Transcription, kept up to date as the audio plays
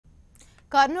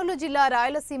కర్నూలు జిల్లా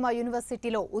రాయలసీమ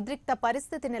యూనివర్సిటీలో ఉద్రిక్త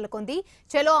పరిస్థితి నెలకొంది.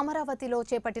 చలో అమరావతిలో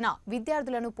చేపట్టిన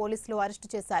విద్యార్థులను పోలీసులు అరెస్టు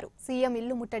చేశారు. సీఎం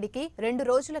ఇల్లు ముట్టడికి 2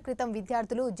 రోజుల క్రితం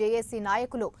విద్యార్థులు జేఏసీ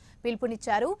నాయకులు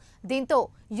పిలుపునిచ్చారు. దీంతో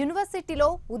యూనివర్సిటీలో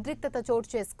ఉద్రిక్తత చోటు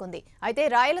చేసుకుంది. అయితే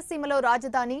రాయలసీమలో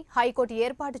రాజధాని హైకోర్టు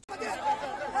ఏర్పాటు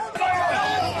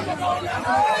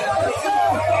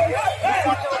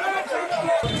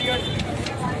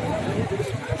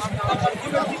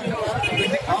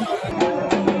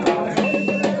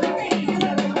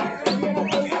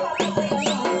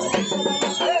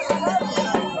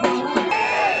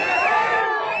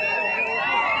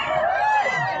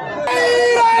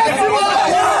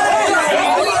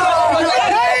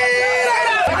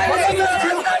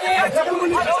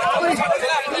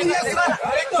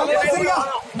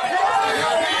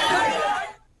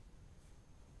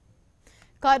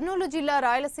కర్నూలు జిల్లా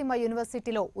రాయలసీమ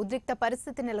యూనివర్సిటీలో ఉద్రిక్త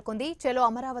పరిస్థితి నెలకొంది. చలో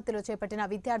అమరావతిలో చేపట్టిన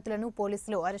విద్యార్థులను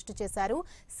పోలీసులు అరెస్టు చేశారు.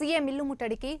 సీఎం ఇల్లు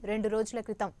ముట్టడికి 2 రోజుల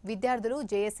క్రితం విద్యార్థులు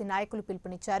జేఏసీ నాయకులు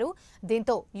పిలుపునిచ్చారు.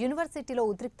 దీంతో యూనివర్సిటీలో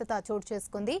ఉద్రిక్తత చోటు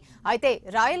చేసుకుంది. అయితే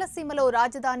రాయలసీమలో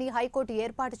రాజధాని హైకోర్టు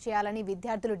ఏర్పాటు చేయాలని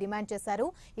విద్యార్థులు డిమాండ్ చేశారు.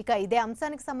 ఇక ఇదే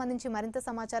అంశానికి సంబంధించి మరింత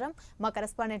సమాచారం మా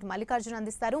కరెస్పాండెంట్ మల్లికార్జున్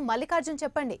అందిస్తారు. మల్లికార్జున్,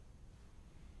 చెప్పండి.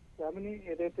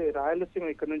 ఏదైతే రాయలసీమ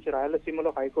ఇక్కడ నుంచి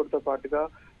రాయలసీమలో హైకోర్టుతో పాటుగా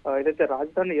ఏదైతే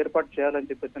రాజధాని ఏర్పాటు చేయాలని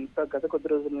చెప్పేసి గత కొద్ది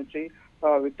రోజుల నుంచి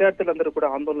విద్యార్థులందరూ కూడా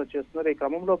ఆందోళన చేస్తున్నారు. ఈ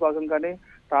క్రమంలో భాగంగానే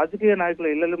రాజకీయ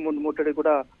నాయకుల ఇళ్ల ముట్టడి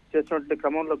కూడా చేస్తున్నటువంటి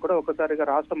క్రమంలో కూడా ఒకసారిగా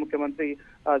రాష్ట్ర ముఖ్యమంత్రి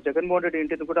జగన్మోహన్ రెడ్డి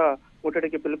ఇంటిని కూడా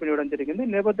ముట్టడికి పిలుపునివ్వడం జరిగింది.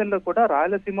 నేపథ్యంలో కూడా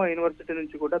రాయలసీమ యూనివర్సిటీ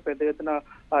నుంచి కూడా పెద్ద ఎత్తున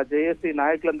జేఏసీ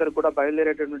నాయకులందరూ కూడా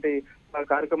బయలుదేరేటటువంటి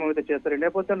కార్యక్రమం అయితే చేస్తారు. ఈ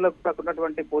నేపథ్యంలో కూడా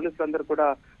ఉన్నటువంటి పోలీసులందరూ కూడా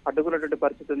అడ్డుకున్నటువంటి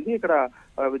పరిస్థితి ఉంది. ఇక్కడ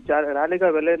ర్యాలీగా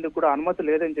వెళ్లేందుకు కూడా అనుమతి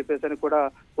లేదని చెప్పేసి కూడా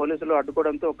పోలీసులు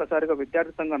అడ్డుకోవడంతో ఒక్కసారిగా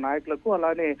విద్యార్థి సంఘ నాయకులకు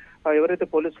అలానే ఎవరైతే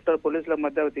పోలీసుల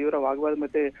మధ్య తీవ్ర వాగ్వాదం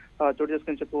అయితే చోటు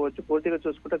చేసుకుని చెప్పుకోవచ్చు. పూర్తిగా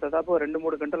చూసుకుంటే దాదాపు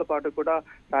 2-3 గంటల పాటు కూడా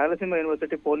రాయలసీమ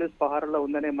యూనివర్సిటీ పోలీస్ పహారాలో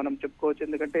ఉందని మనం చెప్పుకోవచ్చు.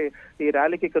 ఎందుకంటే ఈ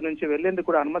ర్యాలీకి ఇక్కడ నుంచి వెళ్లేందుకు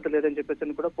కూడా అనుమతి లేదని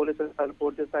చెప్పేసి కూడా పోలీసులు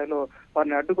పూర్తి స్థాయిలో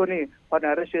వారిని అడ్డుకొని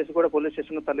వారిని అరెస్ట్ చేసి కూడా పోలీస్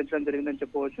స్టేషన్ కు తరలించడం జరిగిందని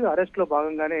చెప్పుకోవచ్చు. అరెస్ట్ లో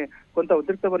భాగంగానే కొంత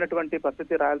ఉద్రిక్తమైనటువంటి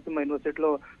పరిస్థితి రాయలసీమ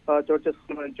యూనివర్సిటీలో చోటు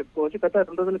చేసుకున్నామని చెప్పుకోవచ్చు. గత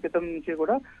 2 రోజుల క్రితం నుంచి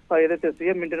కూడా ఏదైతే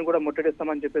సీఎం ఇంటిని కూడా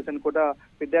ముట్టడిస్తామని చెప్పేసి కూడా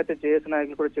విద్యార్థి జేఏసీ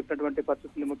నాయకులు కూడా చెప్పినటువంటి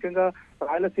పరిస్థితి. ముఖ్యంగా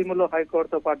రాయలసీమలో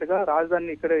హైకోర్టుతో పాటుగా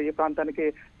రాజధానిని ఇక్కడ ఈ ప్రాంతానికి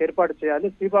ఏర్పాటు చేయాలి.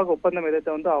 శ్రీబాగ్ ఒప్పందం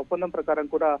ఏదైతే ఉందో ఆ ఒప్పందం ప్రకారం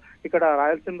కూడా ఇక్కడ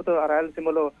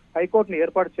రాయలసీమలో హైకోర్టును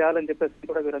ఏర్పాటు చేయాలని చెప్పేసి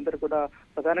కూడా వీరందరూ కూడా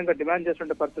ప్రధానంగా డిమాండ్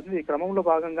చేస్తున్న పరిస్థితి. ఈ క్రమంలో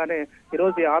భాగంగానే ఈ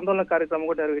రోజు ఈ ఆందోళన కార్యక్రమం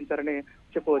కూడా నిర్వహించారని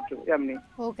చెప్పవచ్చు.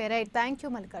 Okay, right. Thank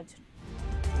you Mallikarjun.